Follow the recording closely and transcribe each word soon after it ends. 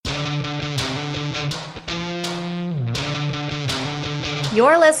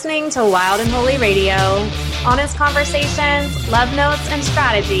You're listening to Wild and Holy Radio, honest conversations, love notes, and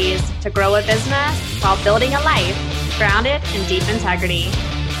strategies to grow a business while building a life grounded in deep integrity.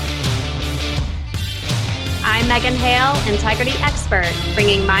 I'm Megan Hale, integrity expert,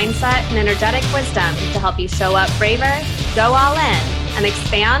 bringing mindset and energetic wisdom to help you show up braver, go all in, and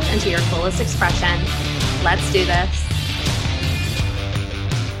expand into your fullest expression. Let's do this.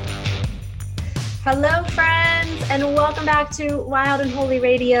 Hello, friends, and welcome back to Wild and Holy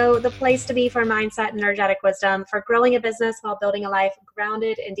Radio, the place to be for mindset and energetic wisdom for growing a business while building a life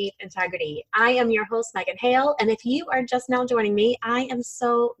grounded in deep integrity. I am your host, Megan Hale, and if you are just now joining me, I am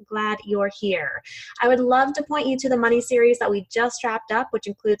so glad you're here. I would love to point you to the money series that we just wrapped up, which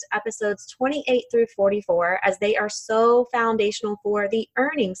includes episodes 28 through 44, as they are so foundational for the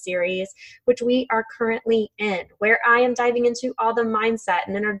earning series, which we are currently in, where I am diving into all the mindset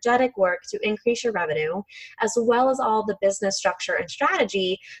and energetic work to increase your revenue, as well as all the business structure and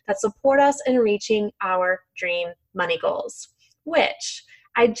strategy that support us in reaching our dream money goals, which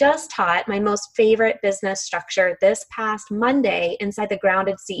I just taught my most favorite business structure this past Monday inside the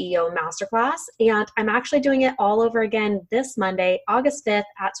Grounded CEO Masterclass, and I'm actually doing it all over again this Monday, August 5th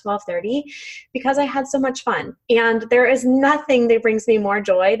at 12:30, because I had so much fun. And there is nothing that brings me more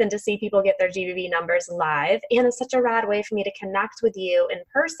joy than to see people get their GBV numbers live, and it's such a rad way for me to connect with you in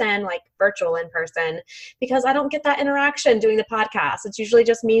person, like virtual in person, because I don't get that interaction doing the podcast. It's usually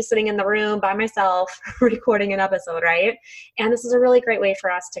just me sitting in the room by myself recording an episode, right? And this is a really great way for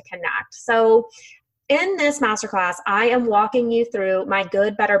us to connect. So in this masterclass, I am walking you through my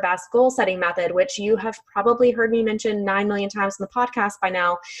good, better, best goal setting method, which you have probably heard me mention 9 million times in the podcast by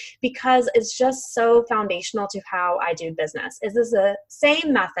now, because it's just so foundational to how I do business. This is the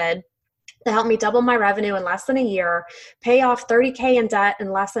same method that helped me double my revenue in less than a year, pay off $30K in debt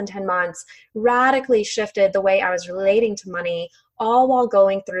in less than 10 months, radically shifted the way I was relating to money, all while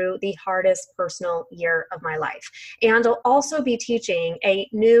going through the hardest personal year of my life. And I'll also be teaching a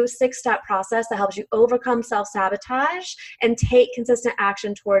new 6-step process that helps you overcome self-sabotage and take consistent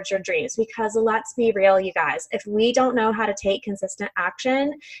action towards your dreams. Because let's be real, you guys, if we don't know how to take consistent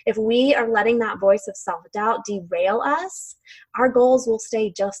action, if we are letting that voice of self-doubt derail us, our goals will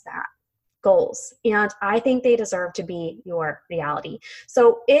stay just that. Goals. And I think they deserve to be your reality.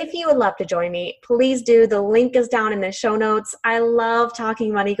 So if you would love to join me, please do. The link is down in the show notes. I love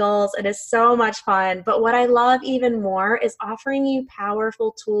talking money goals. It is so much fun. But what I love even more is offering you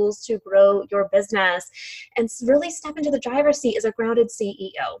powerful tools to grow your business and really step into the driver's seat as a grounded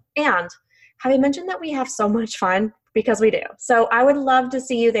CEO. And have I mentioned that we have so much fun? Because we do. So I would love to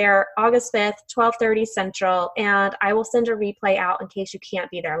see you there August 5th, 12:30 Central, and I will send a replay out in case you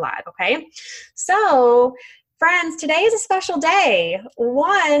can't be there live, okay? So friends, today is a special day.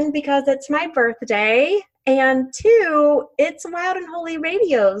 1, because it's my birthday, and 2, it's Wild and Holy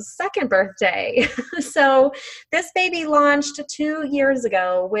Radio's 2nd birthday. So this baby launched 2 years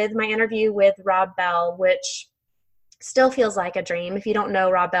ago with my interview with Rob Bell, which still feels like a dream. If you don't know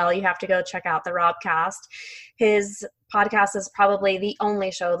Rob Bell, you have to go check out the Robcast. His podcast is probably the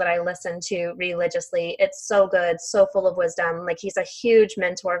only show that I listen to religiously. It's so good, so full of wisdom. Like, he's a huge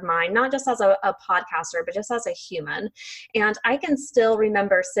mentor of mine, not just as a podcaster, but just as a human. And I can still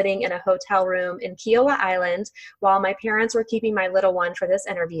remember sitting in a hotel room in Kiowa Island while my parents were keeping my little one for this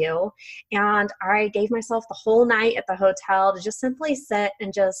interview. And I gave myself the whole night at the hotel to just simply sit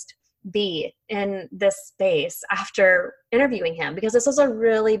and just be in this space after interviewing him, because this was a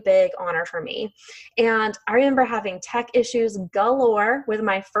really big honor for me. And I remember having tech issues galore with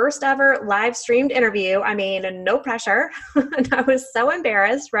my first ever live streamed interview. I mean, no pressure. And I was so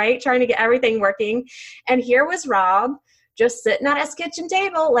embarrassed, right? Trying to get everything working. And here was Rob just sitting at his kitchen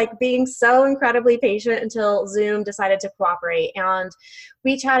table, like being so incredibly patient until Zoom decided to cooperate. And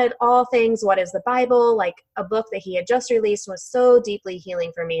we chatted all things, what is the Bible, like a book that he had just released was so deeply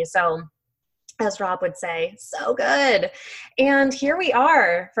healing for me. So, as Rob would say, so good. And here we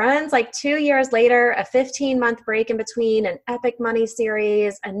are, friends, like 2 years later, a 15-month break in between, an epic money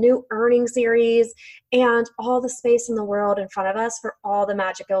series, a new earning series, and all the space in the world in front of us for all the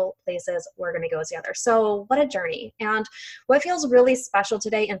magical places we're going to go together. So what a journey. And what feels really special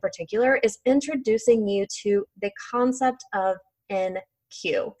today in particular is introducing you to the concept of NQ.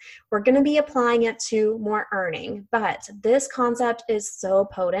 We're going to be applying it to more earning, but this concept is so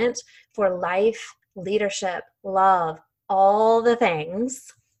potent for life, leadership, love, all the things.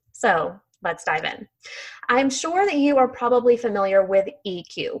 So Let's dive in. I'm sure that you are probably familiar with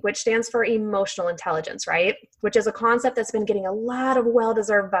EQ, which stands for emotional intelligence, right? Which is a concept that's been getting a lot of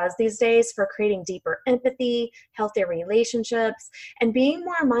well-deserved buzz these days for creating deeper empathy, healthier relationships, and being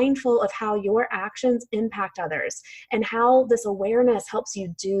more mindful of how your actions impact others and how this awareness helps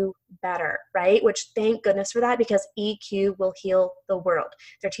you do better, right? Which, thank goodness for that, because EQ will heal the world.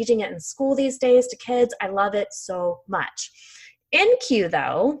 They're teaching it in school these days to kids. I love it so much. NQ,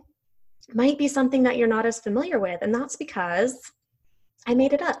 though, might be something that you're not as familiar with, and that's because I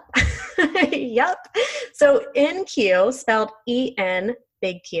made it up. Yep. So NQ, spelled E-N,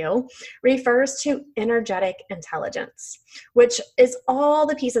 big Q, refers to energetic intelligence, which is all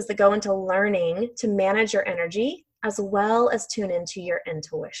the pieces that go into learning to manage your energy as well as tune into your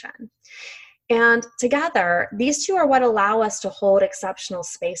intuition. And together, these two are what allow us to hold exceptional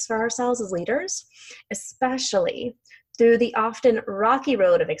space for ourselves as leaders, especially through the often rocky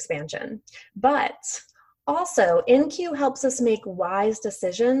road of expansion. But also, NQ helps us make wise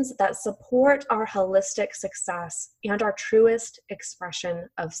decisions that support our holistic success and our truest expression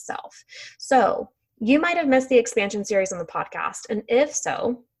of self. So you might have missed the expansion series on the podcast. And if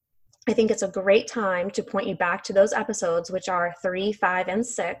so, I think it's a great time to point you back to those episodes, which are 3, 5, and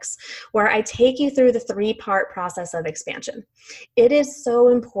 6, where I take you through the 3-part process of expansion. It is so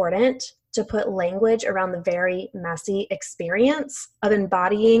important to put language around the very messy experience of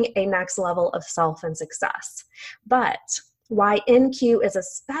embodying a next level of self and success. But why NQ is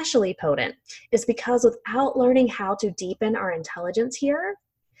especially potent is because without learning how to deepen our intelligence here,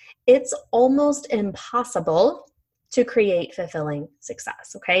 it's almost impossible to create fulfilling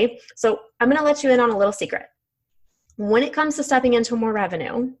success, okay? So I'm gonna let you in on a little secret. When it comes to stepping into more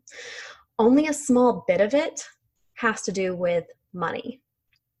revenue, only a small bit of it has to do with money.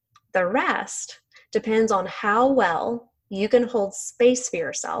 The rest depends on how well you can hold space for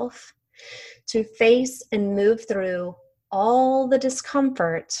yourself to face and move through all the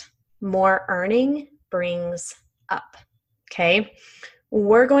discomfort more earning brings up, okay?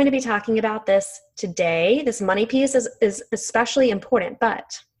 We're going to be talking about this today. This money piece is especially important,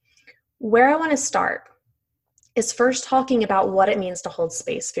 but where I want to start is first talking about what it means to hold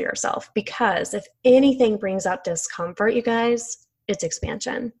space for yourself, because if anything brings up discomfort, you guys, it's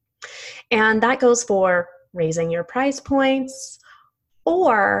expansion. And that goes for raising your price points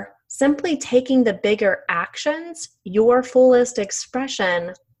or simply taking the bigger actions your fullest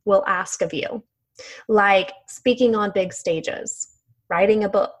expression will ask of you, like speaking on big stages, writing a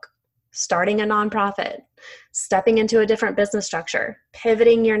book, starting a nonprofit, stepping into a different business structure,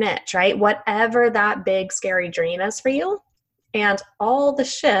 pivoting your niche, right? Whatever that big, scary dream is for you, and all the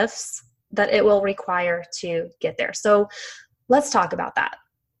shifts that it will require to get there. So let's talk about that.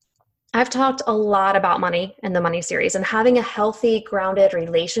 I've talked a lot about money in the money series, and having a healthy, grounded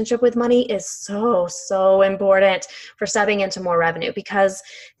relationship with money is so important for stepping into more revenue, because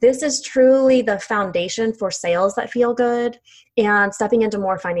this is truly the foundation for sales that feel good and stepping into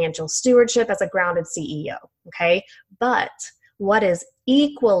more financial stewardship as a grounded CEO, okay? But what is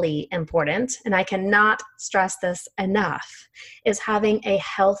equally important, and I cannot stress this enough, is having a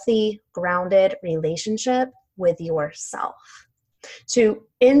healthy, grounded relationship with yourself. To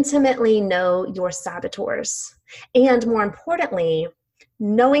intimately know your saboteurs, and more importantly,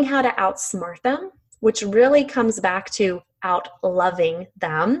 knowing how to outsmart them, which really comes back to out-loving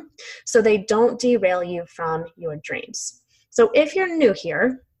them so they don't derail you from your dreams. So if you're new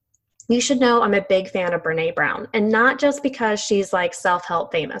here, you should know I'm a big fan of Brené Brown, and not just because she's like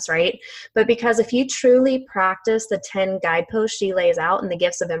self-help famous, right? But because if you truly practice the 10 guideposts she lays out in the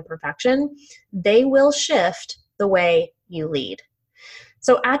Gifts of Imperfection, they will shift the way you lead.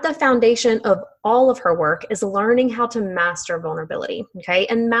 So at the foundation of all of her work is learning how to master vulnerability, okay?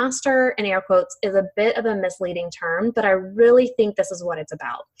 And master, in air quotes, is a bit of a misleading term, but I really think this is what it's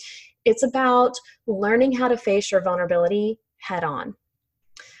about. It's about learning how to face your vulnerability head on,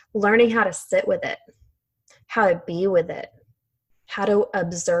 learning how to sit with it, how to be with it, how to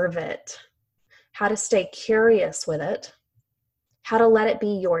observe it, how to stay curious with it, how to let it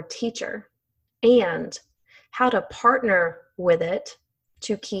be your teacher, and how to partner with it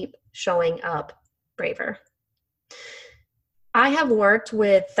to keep showing up braver. I have worked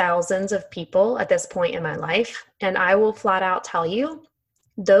with thousands of people at this point in my life, and I will flat out tell you,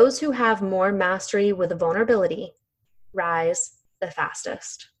 those who have more mastery with vulnerability rise the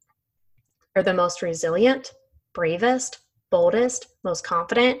fastest, are the most resilient, bravest, boldest, most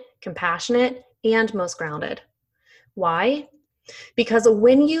confident, compassionate, and most grounded. Why? Because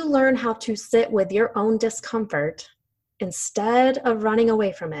when you learn how to sit with your own discomfort instead of running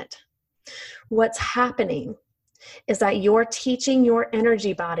away from it, what's happening is that you're teaching your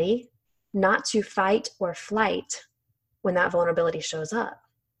energy body not to fight or flight when that vulnerability shows up,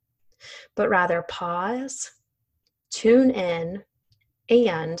 but rather pause, tune in,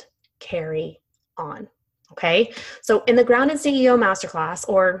 and carry on. Okay. So in the Grounded CEO Masterclass,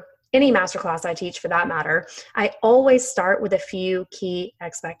 or any masterclass I teach for that matter, I always start with a few key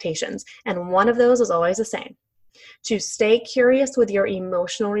expectations. And one of those is always the same: to stay curious with your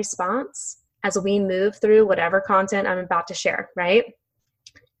emotional response as we move through whatever content I'm about to share, right?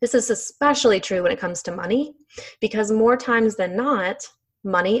 This is especially true when it comes to money, because more times than not,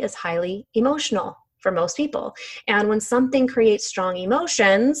 money is highly emotional for most people. And when something creates strong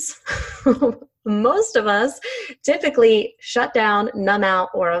emotions, most of us typically shut down, numb out,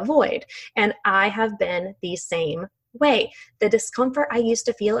 or avoid. And I have been the same way. The discomfort I used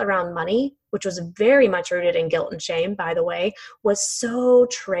to feel around money, which was very much rooted in guilt and shame, by the way, was so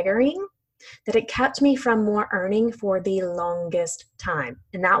triggering that it kept me from more earning for the longest time.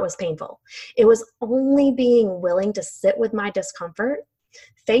 And that was painful. It was only being willing to sit with my discomfort,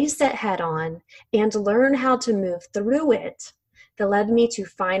 face it head on, and learn how to move through it that led me to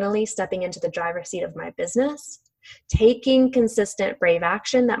finally stepping into the driver's seat of my business, taking consistent, brave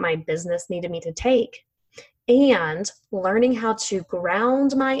action that my business needed me to take, and learning how to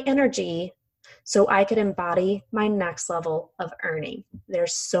ground my energy so I could embody my next level of earning.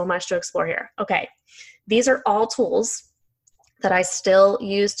 There's so much to explore here. Okay, these are all tools that I still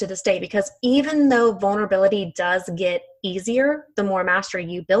use to this day, because even though vulnerability does get easier the more mastery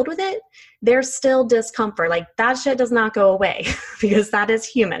you build with it, there's still discomfort. Like, that shit does not go away because that is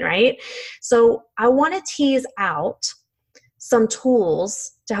human, right? So I want to tease out some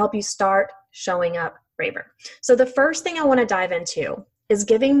tools to help you start showing up braver. So the first thing I want to dive into is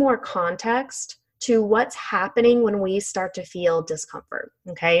giving more context to what's happening when we start to feel discomfort,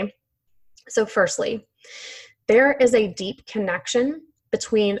 okay? So firstly, there is a deep connection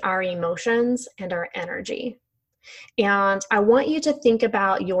between our emotions and our energy. And I want you to think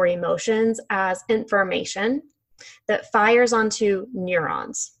about your emotions as information that fires onto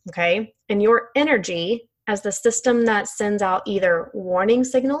neurons, okay? And your energy as the system that sends out either warning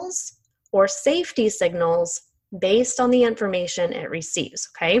signals or safety signals based on the information it receives,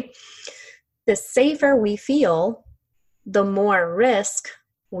 okay? The safer we feel, the more risk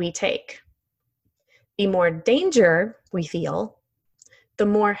we take. The more danger we feel, the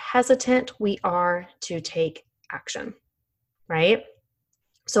more hesitant we are to take action, right?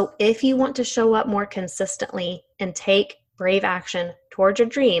 So if you want to show up more consistently and take brave action towards your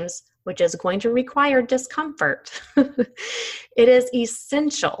dreams, which is going to require discomfort, it is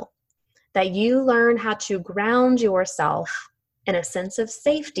essential that you learn how to ground yourself in a sense of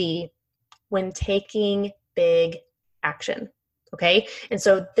safety when taking big action. Okay. And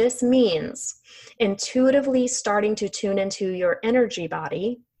so this means intuitively starting to tune into your energy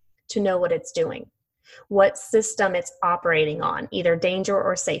body to know what it's doing, what system it's operating on, either danger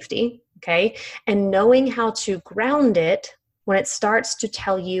or safety. Okay. And knowing how to ground it when it starts to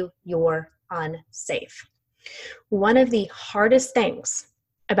tell you you're unsafe. One of the hardest things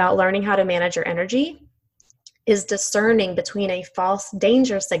about learning how to manage your energy is discerning between a false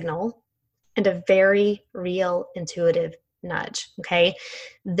danger signal and a very real intuitive nudge, okay?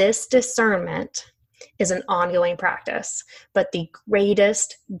 This discernment is an ongoing practice, but the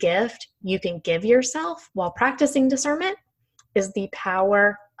greatest gift you can give yourself while practicing discernment is the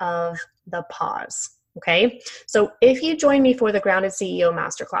power of the pause, okay? So if you join me for the Grounded CEO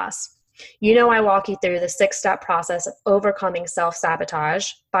Masterclass, you know I walk you through the 6-step process of overcoming self-sabotage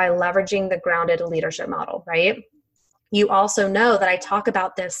by leveraging the grounded leadership model, right? You also know that I talk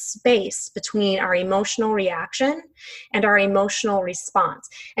about this space between our emotional reaction and our emotional response,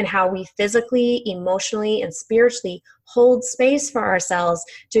 and how we physically, emotionally, and spiritually hold space for ourselves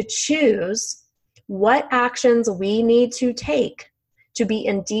to choose what actions we need to take to be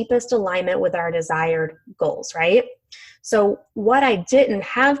in deepest alignment with our desired goals, right? So what I didn't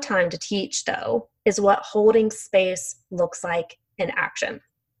have time to teach, though, is what holding space looks like in action.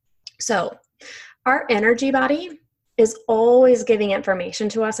 So our energy body is always giving information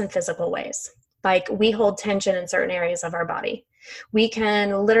to us in physical ways. Like, we hold tension in certain areas of our body. We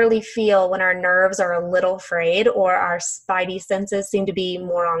can literally feel when our nerves are a little frayed or our spidey senses seem to be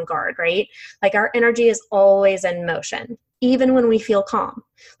more on guard, right? Like, our energy is always in motion, even when we feel calm.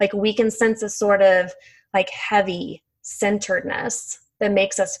 Like, we can sense a sort of like heavy centeredness that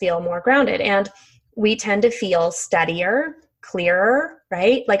makes us feel more grounded. And we tend to feel steadier, clearer,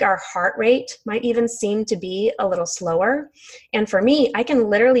 right? Like, our heart rate might even seem to be a little slower. And for me, I can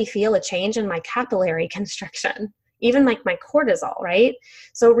literally feel a change in my capillary constriction, even like my cortisol, right?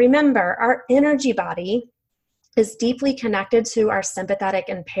 So remember, our energy body is deeply connected to our sympathetic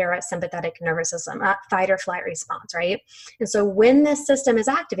and parasympathetic nervous system, that fight or flight response, right? And so when this system is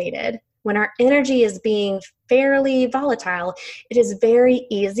activated, when our energy is being fairly volatile, it is very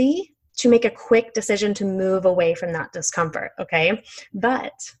easy to make a quick decision to move away from that discomfort, okay?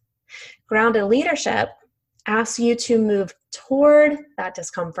 But grounded leadership asks you to move toward that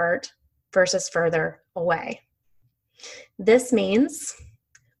discomfort versus further away. This means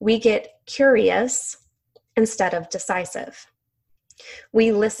we get curious instead of decisive.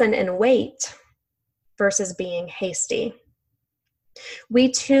 We listen and wait versus being hasty.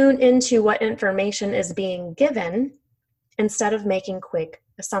 We tune into what information is being given instead of making quick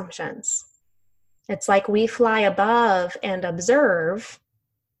assumptions. It's like we fly above and observe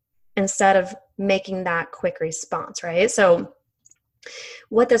instead of making that quick response, right? So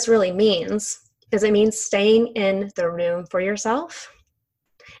what this really means is it means staying in the room for yourself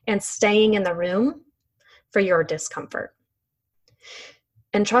and staying in the room for your discomfort.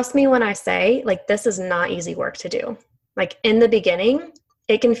 And trust me when I say, like, this is not easy work to do. Like, in the beginning,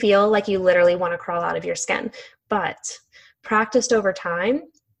 it can feel like you literally want to crawl out of your skin. But practiced over time,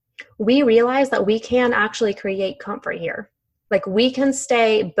 we realize that we can actually create comfort here. Like, we can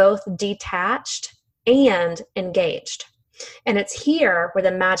stay both detached and engaged. And it's here where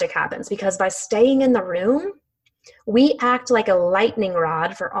the magic happens, because by staying in the room, we act like a lightning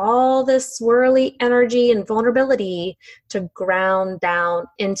rod for all this swirly energy and vulnerability to ground down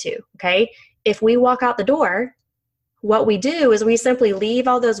into, okay? If we walk out the door, what we do is we simply leave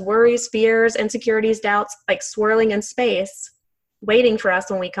all those worries, fears, insecurities, doubts, like swirling in space, waiting for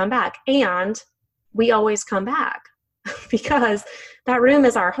us when we come back. And we always come back because that room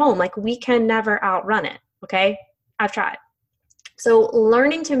is our home. Like, we can never outrun it, okay? I've tried. So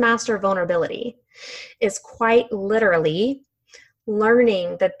learning to master vulnerability is quite literally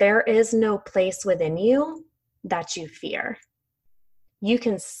learning that there is no place within you that you fear. You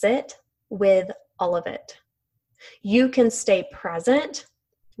can sit with all of it. You can stay present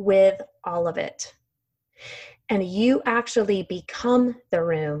with all of it. And you actually become the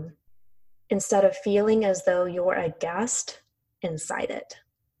room instead of feeling as though you're a guest inside it.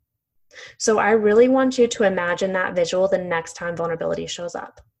 So I really want you to imagine that visual the next time vulnerability shows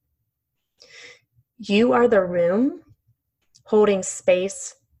up. You are the room holding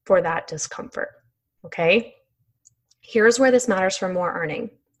space for that discomfort, okay? Here's where this matters for more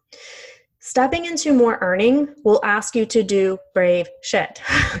earning. Stepping into more earning will ask you to do brave shit,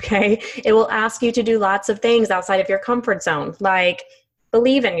 okay? It will ask you to do lots of things outside of your comfort zone, like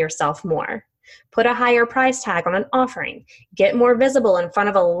believe in yourself more, put a higher price tag on an offering, get more visible in front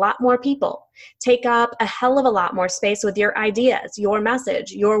of a lot more people, take up a hell of a lot more space with your ideas, your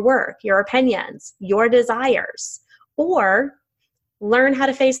message, your work, your opinions, your desires, or learn how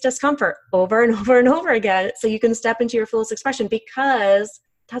to face discomfort over and over and over again so you can step into your fullest expression, because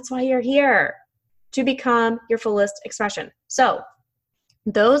that's why you're here, to become your fullest expression. So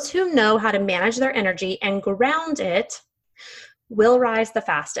those who know how to manage their energy and ground it will rise the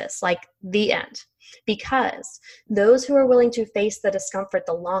fastest, like the end, because those who are willing to face the discomfort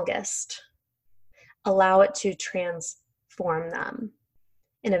the longest allow it to transform them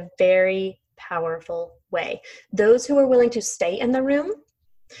in a very powerful way. Those who are willing to stay in the room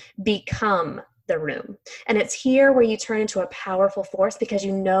become the room. And it's here where you turn into a powerful force because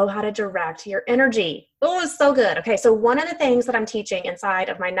you know how to direct your energy. Oh, it's so good. Okay, so one of the things that I'm teaching inside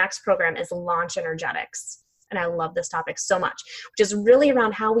of my next program is Launch Energetics. And I love this topic so much, which is really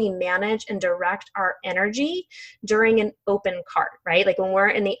around how we manage and direct our energy during an open cart, right? Like when we're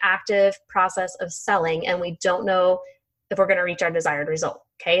in the active process of selling and we don't know if we're going to reach our desired result.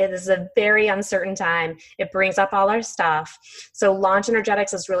 Okay, this is a very uncertain time. It brings up all our stuff. So Launch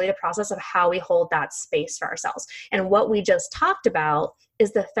Energetics is really the process of how we hold that space for ourselves. And what we just talked about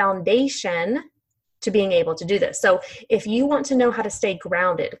is the foundation to being able to do this. So if you want to know how to stay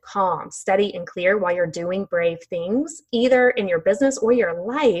grounded, calm, steady, and clear while you're doing brave things, either in your business or your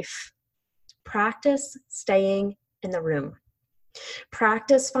life, practice staying in the room.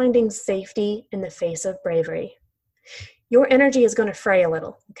 Practice finding safety in the face of bravery. Your energy is going to fray a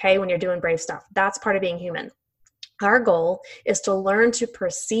little, okay, when you're doing brave stuff. That's part of being human. Our goal is to learn to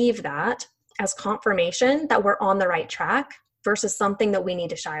perceive that as confirmation that we're on the right track versus something that we need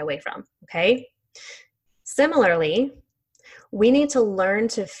to shy away from, okay? Similarly, we need to learn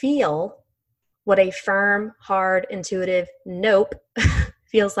to feel what a firm, hard, intuitive nope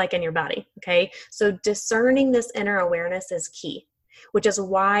feels like in your body, okay? So discerning this inner awareness is key, which is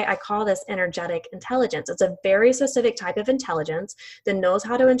why I call this energetic intelligence. It's a very specific type of intelligence that knows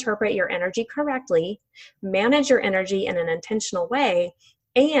how to interpret your energy correctly, manage your energy in an intentional way,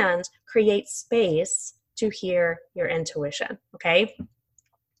 and create space to hear your intuition, okay?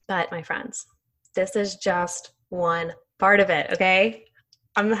 But my friends, this is just one part of it, okay?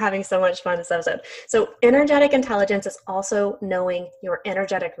 I'm having so much fun this episode. So energetic intelligence is also knowing your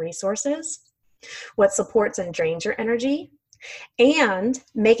energetic resources, what supports and drains your energy, and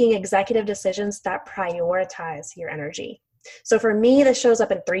making executive decisions that prioritize your energy. So for me, this shows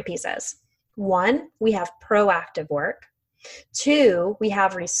up in 3 pieces. 1, we have proactive work. 2, we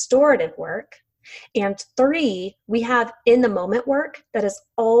have restorative work. And 3, we have in the moment work that is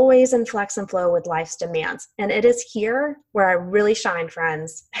always in flex and flow with life's demands. And it is here where I really shine,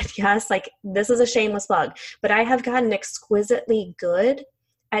 friends. Yes, like this is a shameless plug, but I have gotten exquisitely good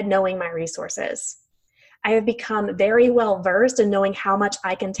at knowing my resources. I have become very well versed in knowing how much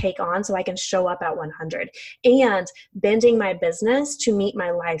I can take on so I can show up at 100 and bending my business to meet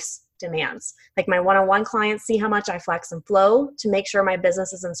my life's demands. Like my one-on-one clients see how much I flex and flow to make sure my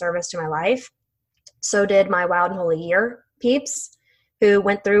business is in service to my life. So did my Wild and Holy Year peeps who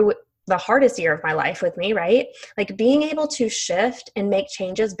went through the hardest year of my life with me, right? Like being able to shift and make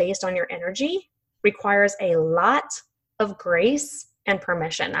changes based on your energy requires a lot of grace and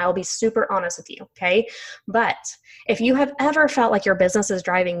permission. I will be super honest with you, okay? But if you have ever felt like your business is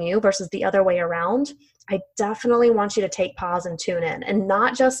driving you versus the other way around, I definitely want you to take pause and tune in, and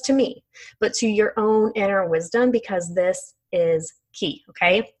not just to me, but to your own inner wisdom, because this is key,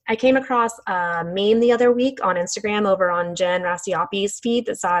 okay? I came across a meme the other week on Instagram over on Jen Racioppi's feed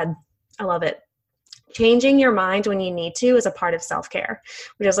that said, I love it, changing your mind when you need to is a part of self-care,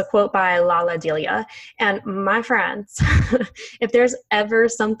 which is a quote by Lala Delia. And my friends, if there's ever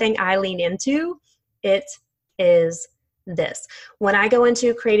something I lean into, it is this. When I go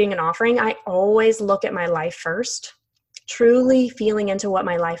into creating an offering, I always look at my life first, truly feeling into what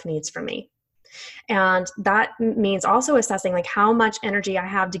my life needs from me. And that means also assessing like how much energy I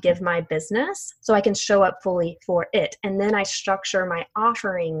have to give my business so I can show up fully for it. And then I structure my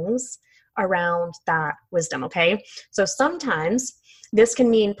offerings around that wisdom, okay? So sometimes this can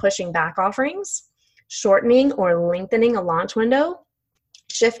mean pushing back offerings, shortening or lengthening a launch window,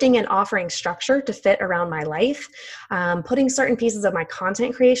 shifting an offering structure to fit around my life, putting certain pieces of my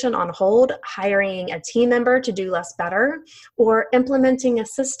content creation on hold, hiring a team member to do less better, or implementing a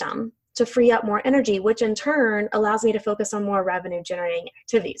system to free up more energy, which in turn allows me to focus on more revenue generating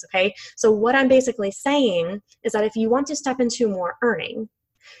activities, okay? So what I'm basically saying is that if you want to step into more earning,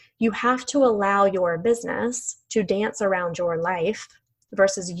 you have to allow your business to dance around your life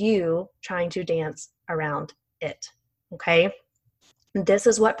versus you trying to dance around it, okay? This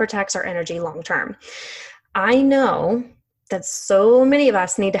is what protects our energy long term. I know that so many of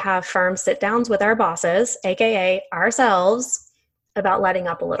us need to have firm sit downs with our bosses, aka ourselves, about letting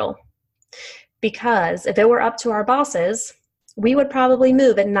up a little. Because if it were up to our bosses, we would probably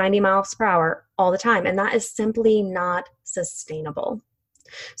move at 90 miles per hour all the time, and that is simply not sustainable.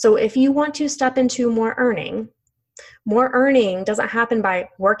 So if you want to step into more earning doesn't happen by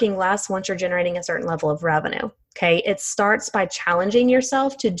working less once you're generating a certain level of revenue, okay? It starts by challenging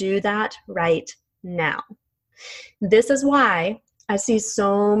yourself to do that right now. This is why I see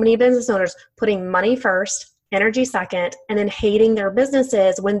so many business owners putting money first, energy second, and then hating their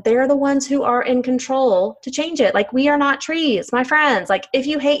businesses when they're the ones who are in control to change it. Like, we are not trees, my friends. Like, if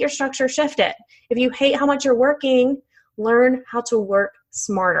you hate your structure, shift it. If you hate how much you're working, learn how to work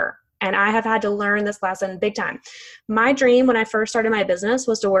smarter. And I have had to learn this lesson big time. My dream when I first started my business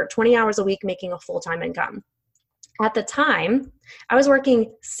was to work 20 hours a week making a full-time income. At the time, I was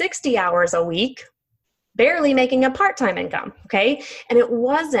working 60 hours a week, barely making a part-time income, okay? And it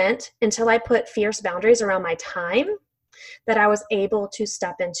wasn't until I put fierce boundaries around my time that I was able to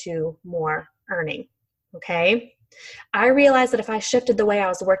step into more earning, okay? I realized that if I shifted the way I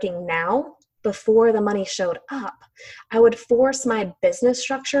was working now, before the money showed up, I would force my business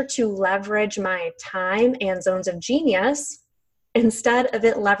structure to leverage my time and zones of genius instead of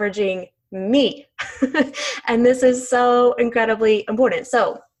it leveraging me. And this is so incredibly important.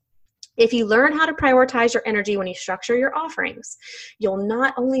 So if you learn how to prioritize your energy when you structure your offerings, you'll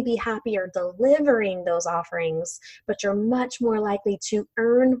not only be happier delivering those offerings, but you're much more likely to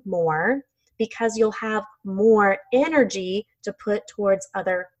earn more because you'll have more energy to put towards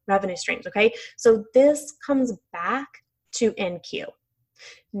other revenue streams, okay? So this comes back to NQ.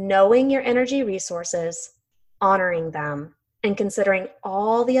 Knowing your energy resources, honoring them, and considering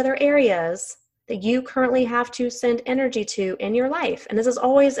all the other areas that you currently have to send energy to in your life. And this is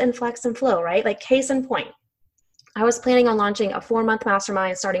always in flex and flow, right? Like, case in point, I was planning on launching a 4-month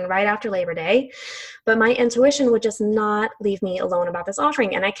mastermind starting right after Labor Day, but my intuition would just not leave me alone about this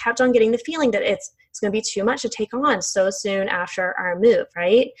offering. And I kept on getting the feeling that it's going to be too much to take on so soon after our move,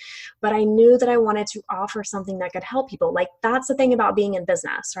 right? But I knew that I wanted to offer something that could help people. Like, that's the thing about being in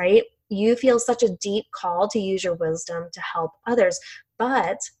business, right? You feel such a deep call to use your wisdom to help others,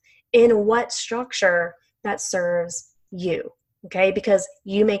 but in what structure that serves you, okay? Because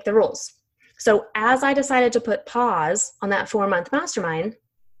you make the rules. So as I decided to put pause on that 4-month mastermind,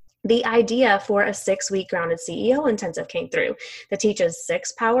 the idea for a 6-week Grounded CEO intensive came through that teaches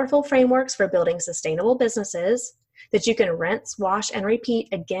 6 powerful frameworks for building sustainable businesses that you can rinse, wash, and repeat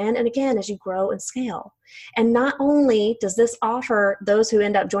again and again as you grow and scale. And not only does this offer those who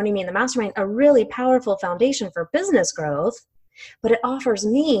end up joining me in the mastermind a really powerful foundation for business growth, but it offers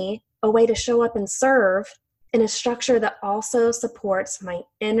me a way to show up and serve in a structure that also supports my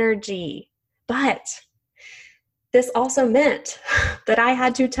energy. But this also meant that I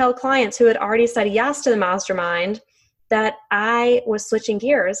had to tell clients who had already said yes to the mastermind that I was switching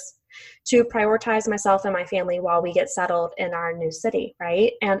gears to prioritize myself and my family while we get settled in our new city,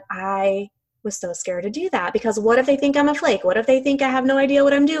 right? And I was so scared to do that because what if they think I'm a flake? What if they think I have no idea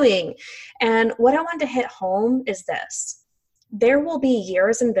what I'm doing? And what I wanted to hit home is this. There will be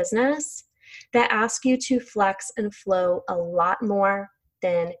years in business that ask you to flex and flow a lot more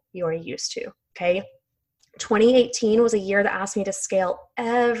than you're used to, okay? 2018 was a year that asked me to scale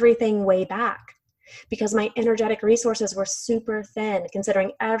everything way back because my energetic resources were super thin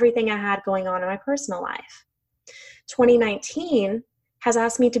considering everything I had going on in my personal life. 2019 has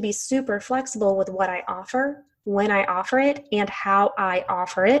asked me to be super flexible with what I offer, when I offer it, and how I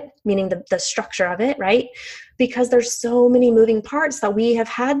offer it, meaning the structure of it, right? Because there's so many moving parts that we have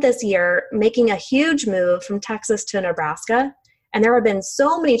had this year, making a huge move from Texas to Nebraska. And there have been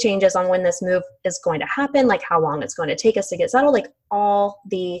so many changes on when this move is going to happen, like how long it's going to take us to get settled, like all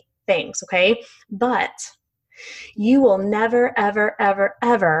the things, okay? But you will never, ever, ever,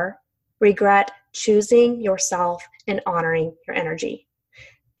 ever regret choosing yourself and honoring your energy,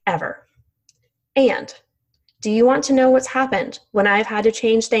 ever. And do you want to know what's happened when I've had to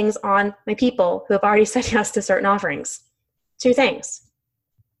change things on my people who have already said yes to certain offerings? 2 things.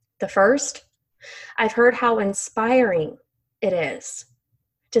 The first, I've heard how inspiring it is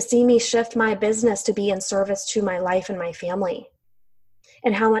to see me shift my business to be in service to my life and my family,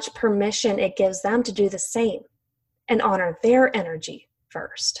 and how much permission it gives them to do the same and honor their energy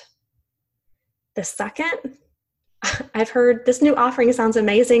first. The second, I've heard this new offering sounds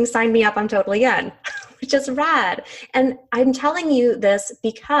amazing. Sign me up. I'm totally in, which is rad. And I'm telling you this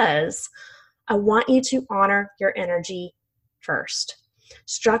because I want you to honor your energy first.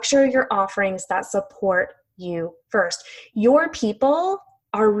 Structure your offerings that support you first. Your people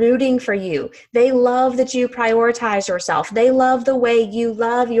are rooting for you. They love that you prioritize yourself. They love the way you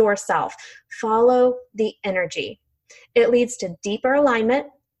love yourself. Follow the energy. It leads to deeper alignment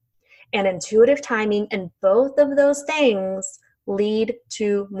and intuitive timing, and both of those things lead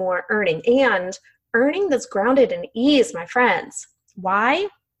to more earning, and earning that's grounded in ease, my friends. Why?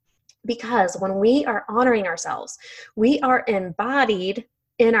 Because when we are honoring ourselves, we are embodied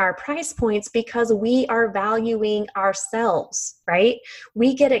in our price points because we are valuing ourselves, right?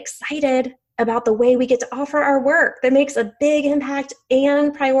 We get excited about the way we get to offer our work that makes a big impact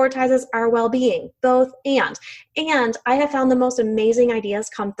and prioritizes our well-being, both and. And I have found the most amazing ideas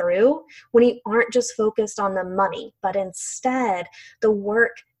come through when you aren't just focused on the money, but instead the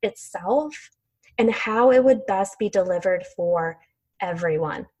work itself and how it would best be delivered for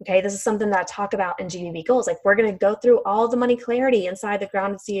everyone. Okay, this is something that I talk about in GBB Goals. Like, we're going to go through all the money clarity inside the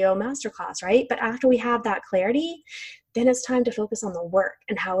Grounded CEO Masterclass, right? But after we have that clarity, then it's time to focus on the work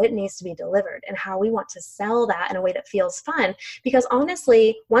and how it needs to be delivered and how we want to sell that in a way that feels fun. Because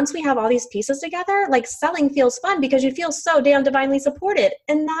honestly, once we have all these pieces together, like, selling feels fun because you feel so damn divinely supported.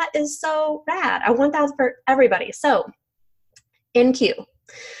 And that is so rad. I want that for everybody. So in queue,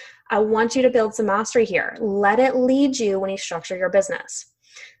 I want you to build some mastery here. Let it lead you when you structure your business.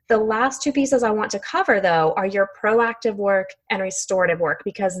 The last 2 pieces I want to cover, though, are your proactive work and restorative work,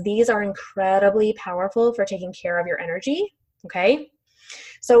 because these are incredibly powerful for taking care of your energy, okay?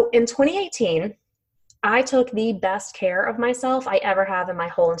 So in 2018, I took the best care of myself I ever have in my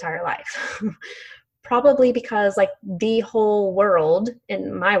whole entire life. Probably because, like, the whole world,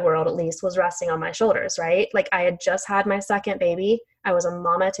 in my world at least, was resting on my shoulders, right? Like, I had just had my second baby. I was a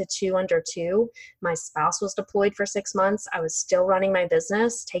mama to 2 under 2. My spouse was deployed for 6 months. I was still running my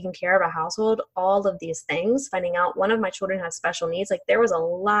business, taking care of a household, all of these things, finding out one of my children has special needs. Like, there was a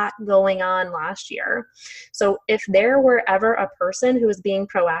lot going on last year. So if there were ever a person who was being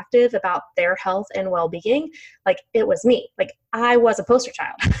proactive about their health and well-being, like, it was me. Like, I was a poster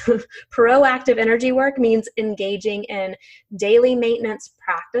child. Proactive energy work means engaging in daily maintenance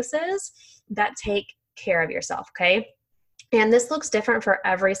practices that take care of yourself, okay? And this looks different for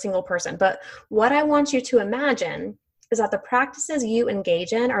every single person. But what I want you to imagine is that the practices you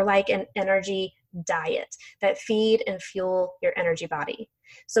engage in are like an energy diet that feed and fuel your energy body.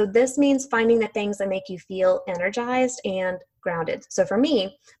 So this means finding the things that make you feel energized and grounded. So for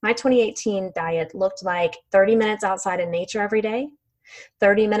me, my 2018 diet looked like 30 minutes outside in nature every day,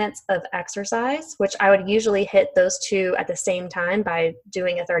 30 minutes of exercise, which I would usually hit those two at the same time by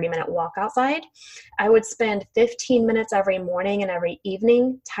doing a 30-minute walk outside. I would spend 15 minutes every morning and every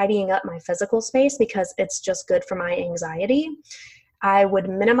evening tidying up my physical space because it's just good for my anxiety. I would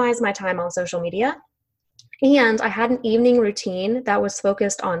minimize my time on social media. And I had an evening routine that was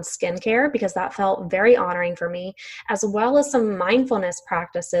focused on skincare because that felt very honoring for me, as well as some mindfulness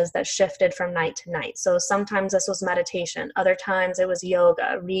practices that shifted from night to night. So sometimes this was meditation. Other times it was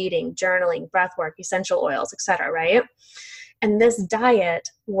yoga, reading, journaling, breath work, essential oils, etc., right? And this diet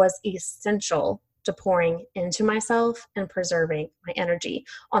was essential to pouring into myself and preserving my energy.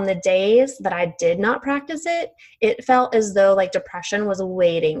 On the days that I did not practice it, it felt as though like depression was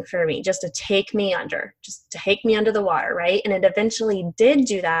waiting for me just to take me under the water, right? And it eventually did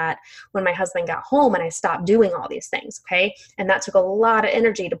do that when my husband got home and I stopped doing all these things, okay? And that took a lot of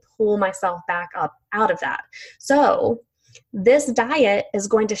energy to pull myself back up out of that. So this diet is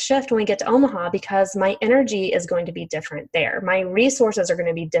going to shift when we get to Omaha because my energy is going to be different there. My resources are going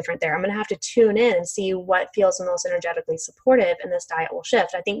to be different there. I'm going to have to tune in and see what feels the most energetically supportive, and this diet will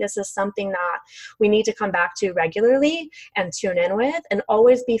shift. I think this is something that we need to come back to regularly and tune in with, and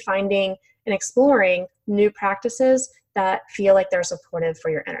always be finding and exploring new practices that feel like they're supportive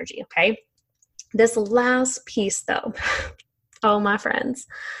for your energy, okay? This last piece though, oh my friends,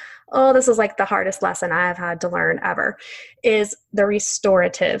 this is like the hardest lesson I've had to learn ever, is the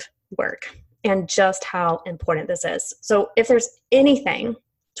restorative work and just how important this is. So if there's anything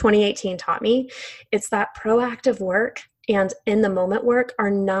 2018 taught me, it's that proactive work and in the moment work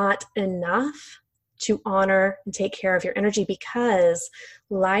are not enough to honor and take care of your energy, because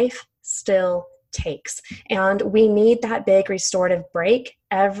life still takes. And we need that big restorative break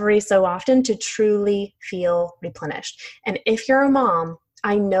every so often to truly feel replenished. And if you're a mom,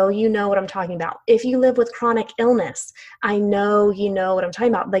 I know you know what I'm talking about. If you live with chronic illness, I know you know what I'm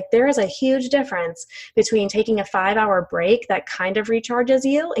talking about. Like, there is a huge difference between taking a 5-hour break that kind of recharges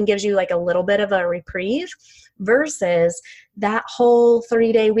you and gives you like a little bit of a reprieve versus that whole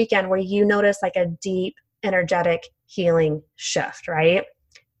 3-day weekend where you notice like a deep, energetic healing shift, right?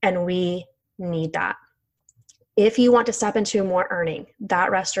 And we need that. If you want to step into more earning,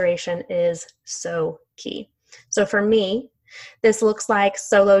 that restoration is so key. So for me, this looks like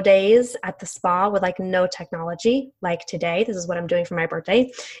solo days at the spa with like no technology, like today. This is what I'm doing for my birthday.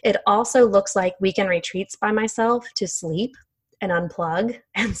 It also looks like weekend retreats by myself to sleep and unplug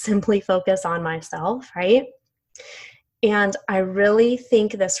and simply focus on myself, right? And I really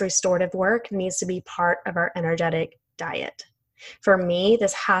think this restorative work needs to be part of our energetic diet. For me,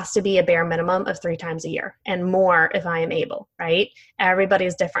 this has to be a bare minimum of 3 times a year and more if I am able, right?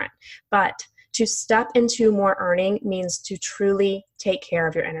 Everybody's different. But to step into more earning means to truly take care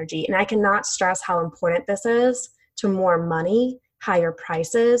of your energy. And I cannot stress how important this is to more money, higher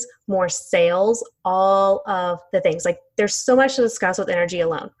prices, more sales, all of the things. Like, there's so much to discuss with energy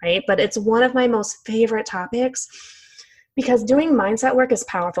alone, right? But it's one of my most favorite topics because doing mindset work is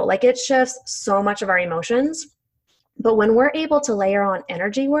powerful. Like, it shifts so much of our emotions. But when we're able to layer on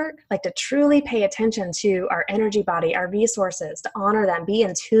energy work, like to truly pay attention to our energy body, our resources, to honor them, be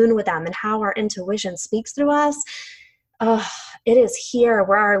in tune with them, and how our intuition speaks through us, it is here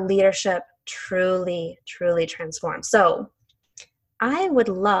where our leadership truly, truly transforms. So I would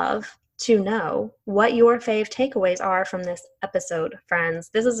love to know what your fave takeaways are from this episode, friends.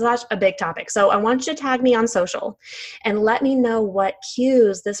 This is such a big topic. So I want you to tag me on social and let me know what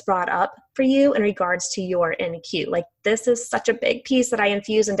cues this brought up for you in regards to your NQ. Like, this is such a big piece that I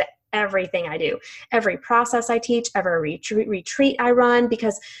infuse into everything I do, every process I teach, every retreat I run,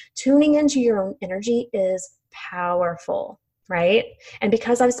 because tuning into your own energy is powerful, right? And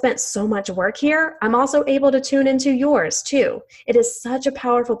because I've spent so much work here, I'm also able to tune into yours too. It is such a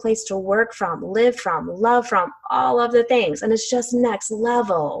powerful place to work from, live from, love from, all of the things. And it's just next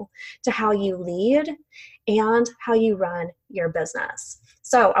level to how you lead and how you run your business.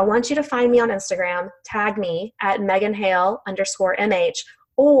 So I want you to find me on Instagram, tag me at @MeganHale_MH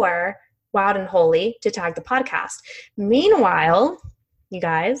or Wild and Holy to tag the podcast. Meanwhile, you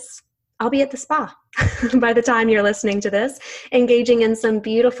guys, I'll be at the spa by the time you're listening to this, engaging in some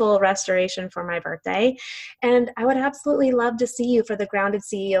beautiful restoration for my birthday. And I would absolutely love to see you for the Grounded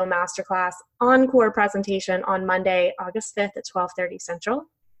CEO Masterclass Encore presentation on Monday, August 5th at 12:30 Central.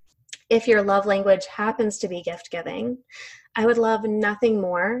 If your love language happens to be gift giving, I would love nothing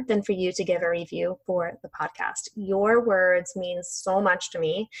more than for you to give a review for the podcast. Your words mean so much to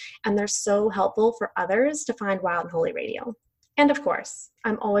me, and they're so helpful for others to find Wild and Holy Radio. And of course,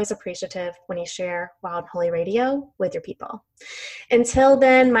 I'm always appreciative when you share Wild and Holy Radio with your people. Until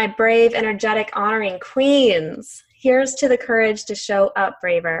then, my brave, energetic, honoring queens, here's to the courage to show up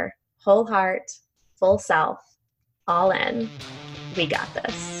braver, whole heart, full self, all in. We got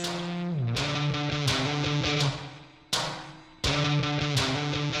this.